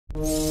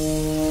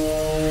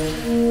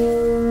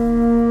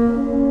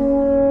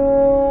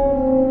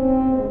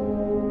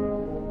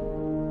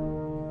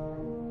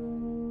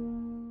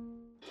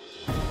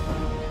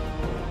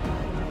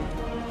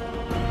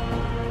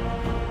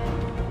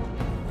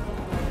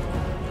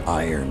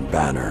Iron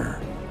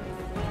Banner.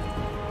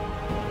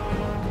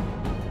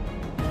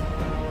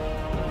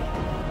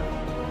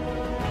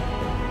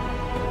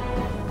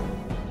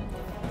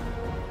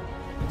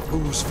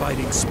 Whose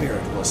fighting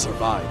spirit will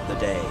survive the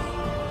day?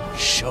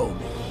 Show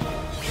me.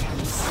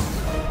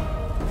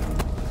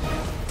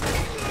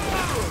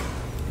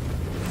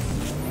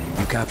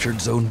 You captured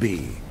Zone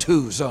B.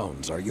 2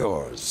 zones are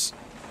yours.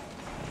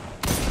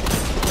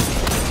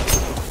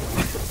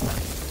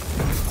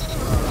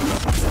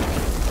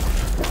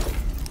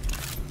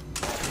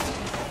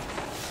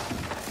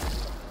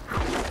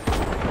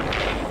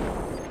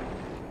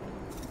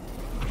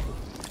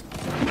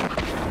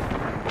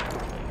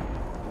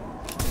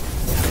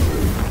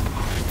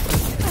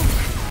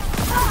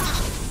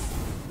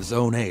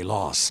 Zone A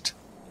lost.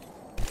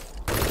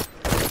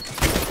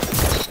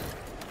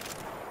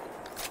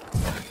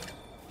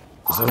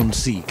 Zone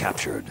C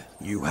captured.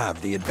 You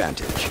have the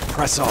advantage.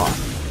 Press on.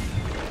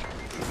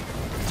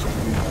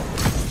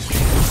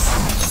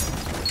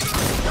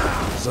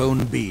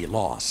 Zone B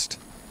lost.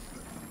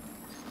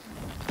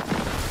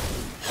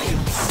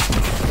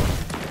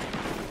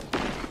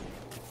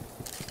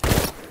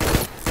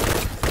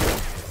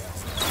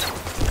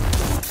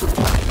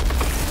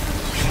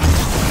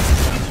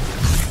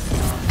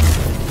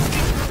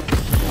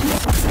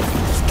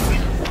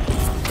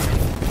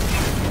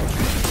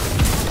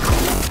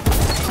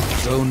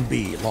 Zone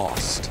B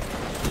lost.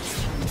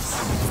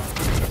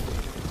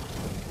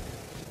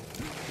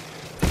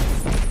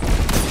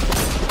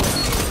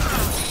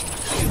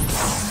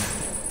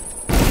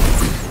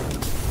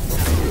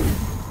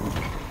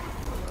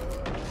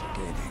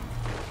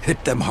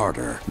 Hit them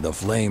harder. The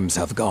flames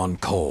have gone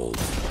cold.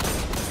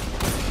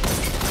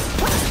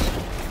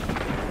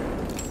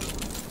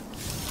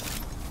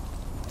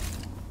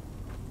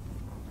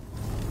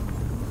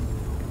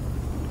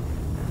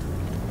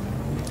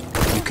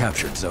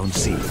 Captured Zone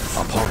C.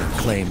 Opponent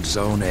claimed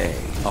Zone A.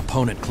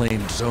 Opponent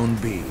claimed Zone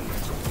B.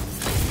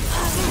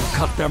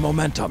 Cut their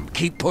momentum.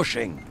 Keep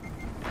pushing.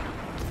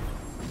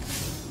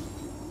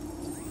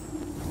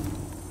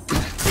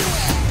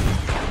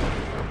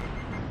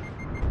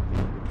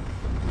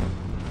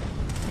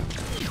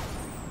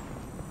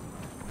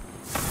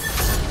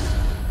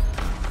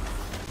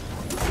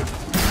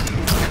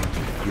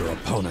 Your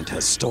opponent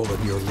has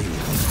stolen your lead.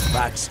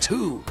 That's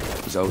 2.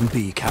 Zone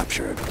B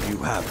captured. You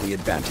have the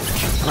advantage.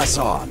 Press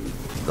on.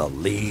 The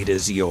lead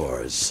is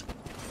yours.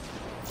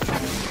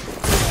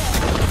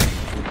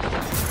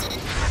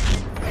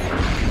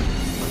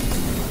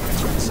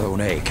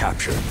 Zone A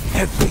captured.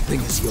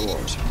 Everything is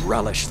yours.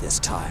 Relish this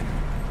time.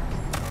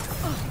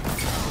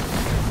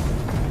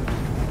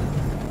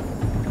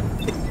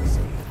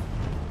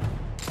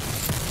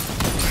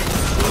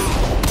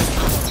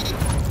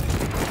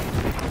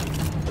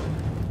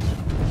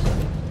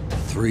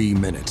 Three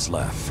minutes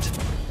left.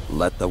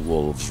 Let the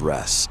wolves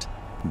rest.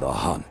 The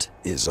hunt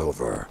is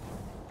over.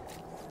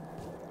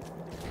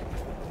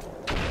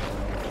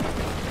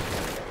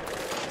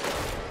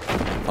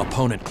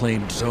 Opponent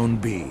claimed Zone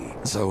B.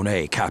 Zone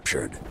A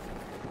captured.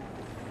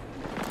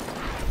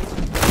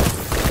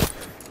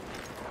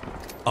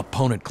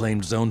 Opponent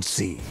claimed Zone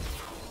C.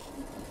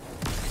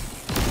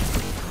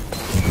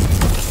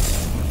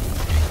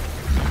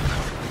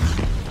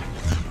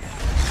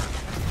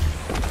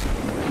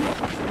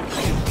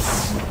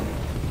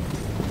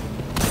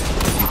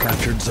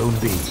 Captured Zone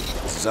B.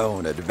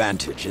 Zone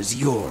advantage is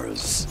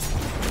yours.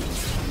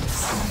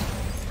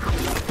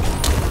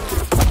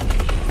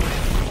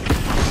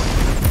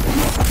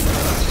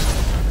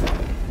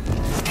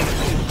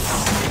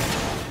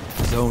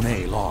 Zone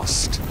A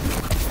lost.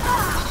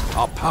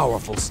 A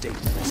powerful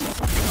statement.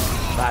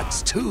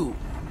 That's 2.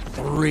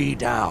 3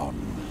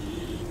 down.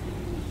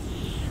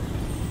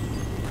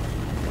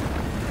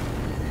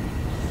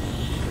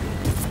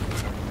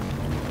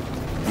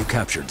 You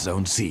captured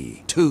Zone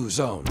C. 2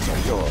 zones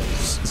are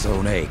yours.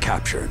 Zone A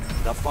captured.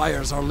 The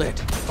fires are lit.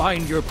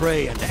 Find your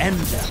prey and end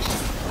them.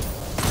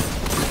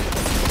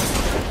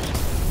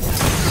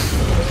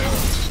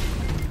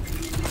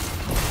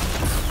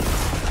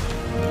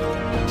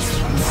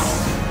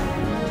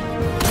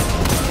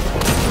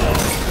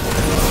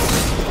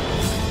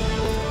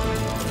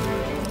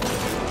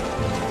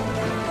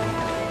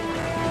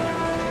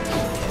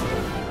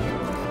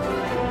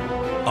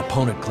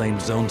 Opponent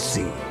claims Zone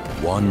C.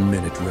 1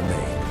 minute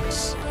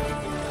remains.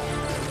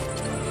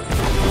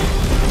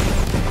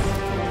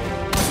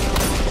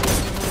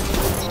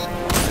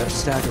 They're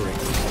staggering.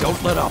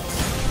 Don't let up.